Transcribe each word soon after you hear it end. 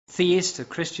theist, a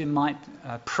Christian, might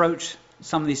approach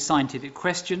some of these scientific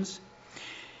questions,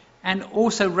 and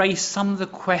also raise some of the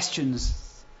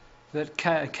questions that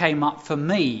came up for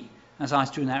me as I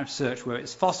was doing that research, whether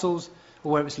it's fossils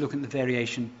or whether it's looking at the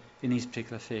variation in these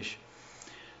particular fish.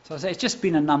 So I say it's just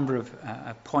been a number of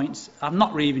points. I've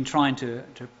not really been trying to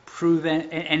prove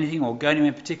anything or go anywhere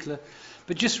in particular,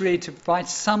 but just really to provide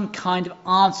some kind of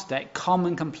answer to that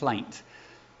common complaint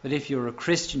that if you're a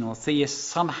Christian or theist,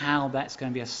 somehow that's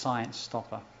going to be a science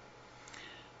stopper.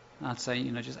 I'd say,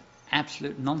 just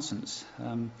absolute nonsense.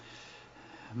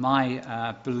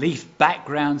 My belief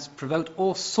backgrounds provoked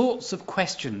all sorts of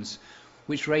questions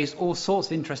which raised all sorts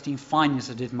of interesting findings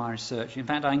I did in my research. In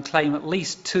fact, I can claim at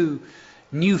least 2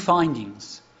 new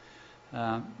findings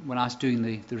when I was doing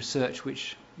the research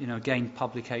which gained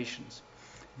publications.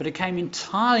 But it came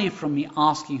entirely from me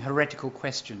asking heretical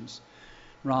questions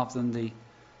rather than the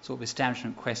sort of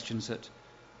establishment questions that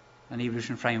an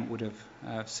evolutionary framework would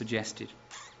have suggested.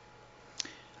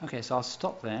 Okay, so I'll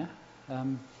stop there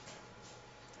and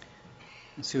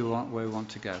see where we want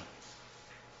to go.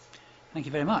 Thank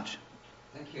you very much.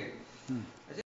 Thank you.